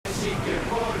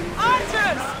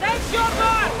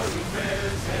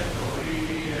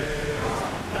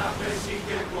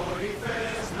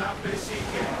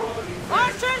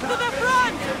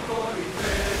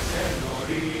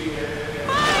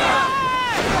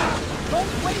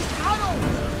Don't waste ammo!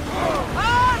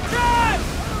 Archers!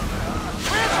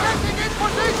 We're getting in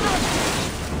position!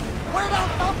 We're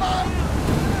outnumbered!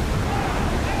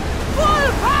 Full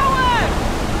power!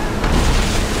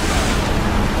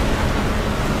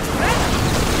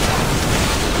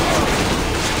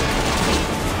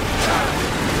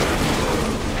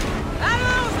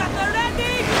 Arrows at the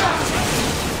ready!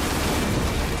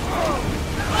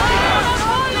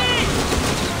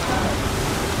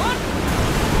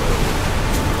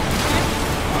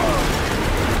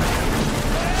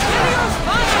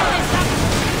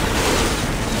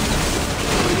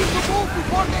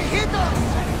 Before they hit us!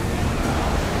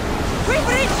 We've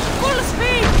reached full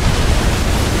speed!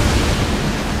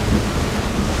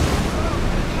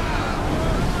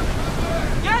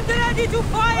 Get ready to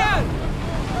fire!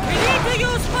 We need to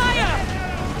use fire!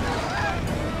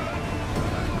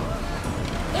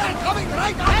 They're coming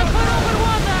right at us! Head for over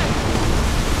water!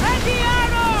 Ready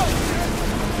arrows!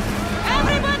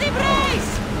 Everybody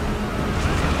brace!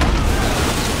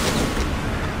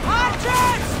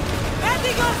 Archers!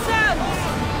 Ready yourselves!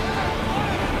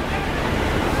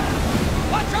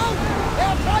 Watch out! They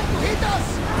are trying to hit us!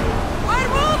 We're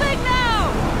moving now!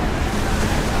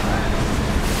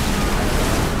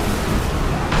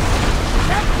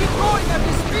 Let's keep going at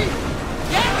this speed!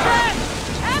 Get them!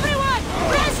 Everyone,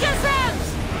 brace yourselves!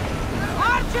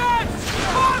 Archers,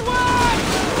 forward!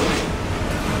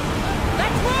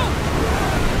 Let's move!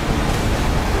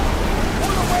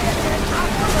 Pull away and get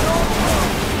after the road!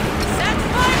 Set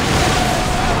fire!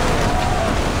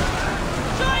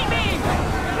 Join me!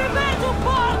 Prepare to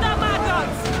board the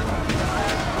maggots!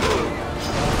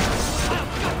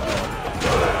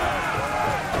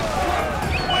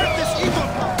 Where's this evil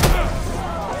come?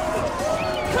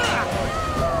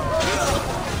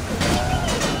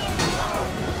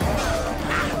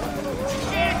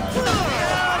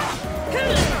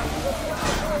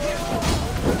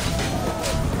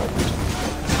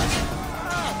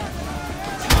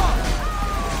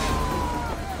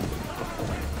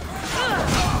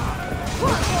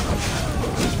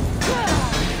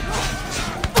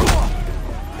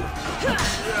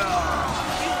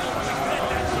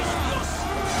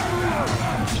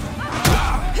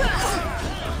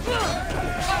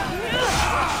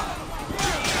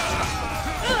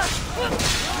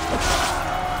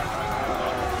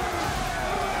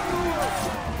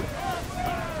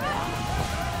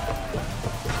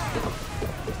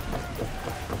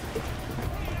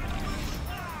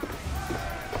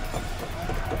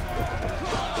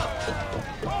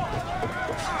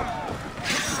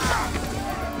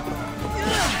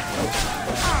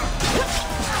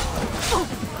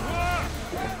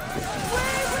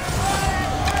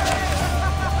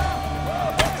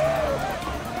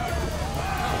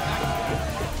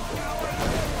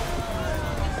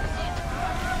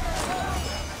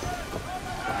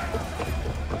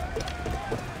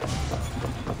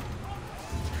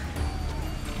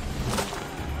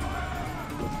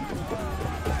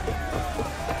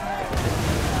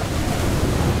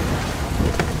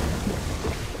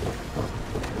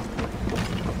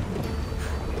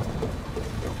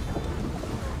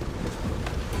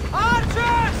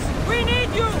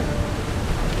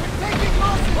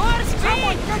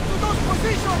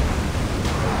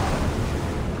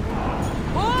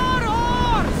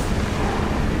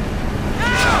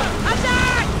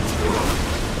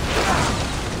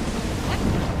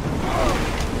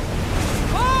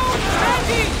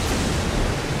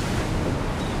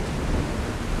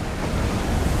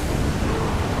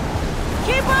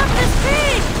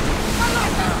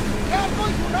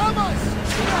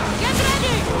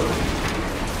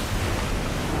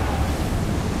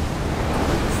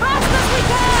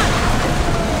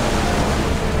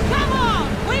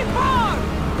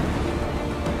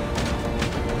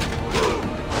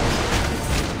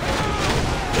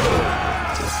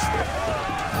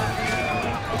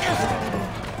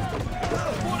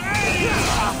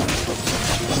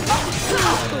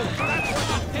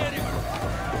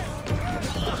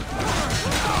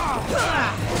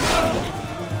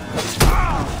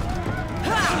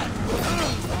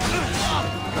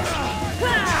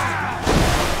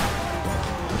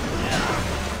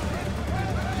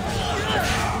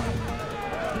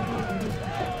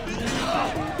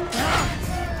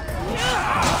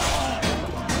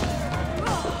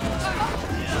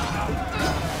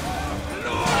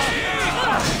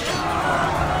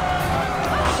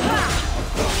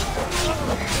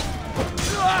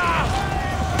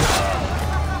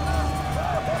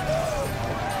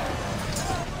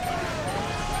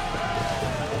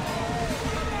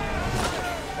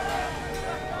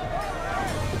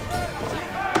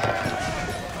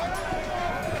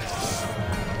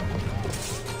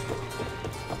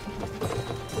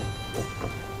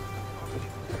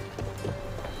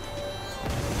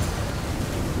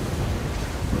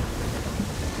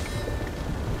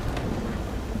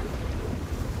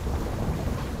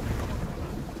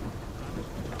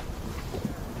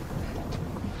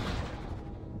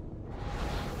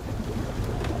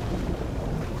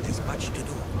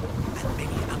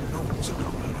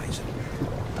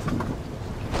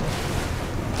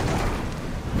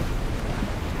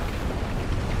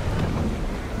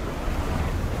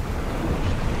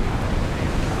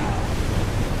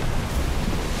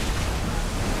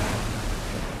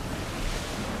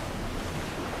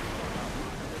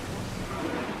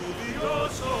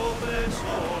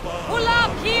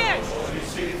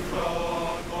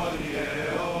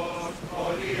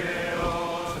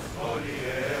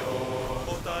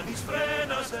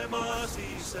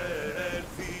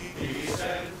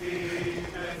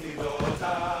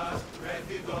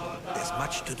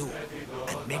 much to do,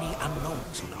 and many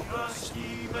unknowns on our course.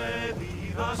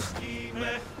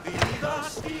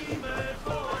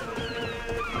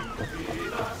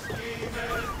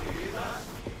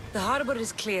 The harbor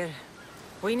is clear.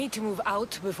 We need to move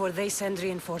out before they send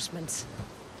reinforcements.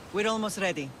 We're almost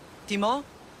ready. Timo?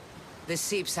 The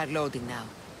ships are loading now.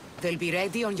 They'll be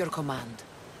ready on your command.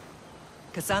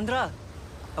 Cassandra?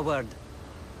 A word.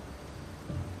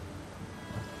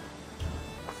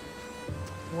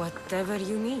 Whatever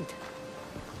you need.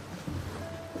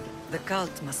 The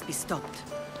cult must be stopped.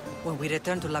 When we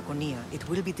return to Laconia, it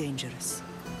will be dangerous.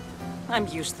 I'm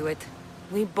used to it.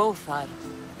 We both are.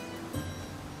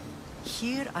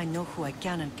 Here I know who I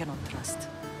can and cannot trust.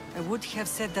 I would have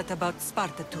said that about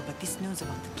Sparta too, but this news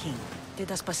about the king. Did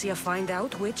Aspasia find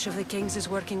out which of the kings is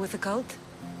working with the cult?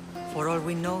 For all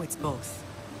we know, it's both.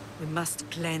 We must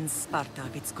cleanse Sparta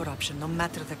of its corruption, no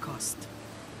matter the cost.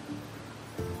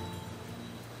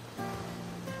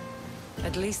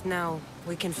 At least now,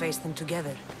 we can face them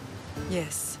together.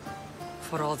 Yes.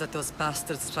 For all that those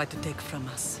bastards tried to take from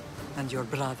us, and your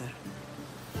brother.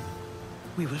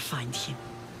 We will find him.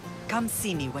 Come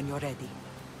see me when you're ready.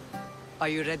 Are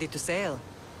you ready to sail?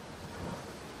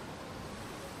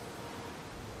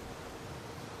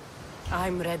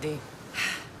 I'm ready.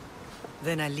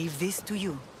 Then I leave this to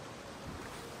you.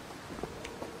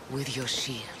 With your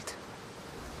shield.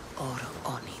 Or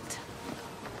on it.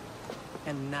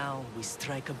 And now we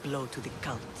strike a blow to the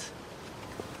cult.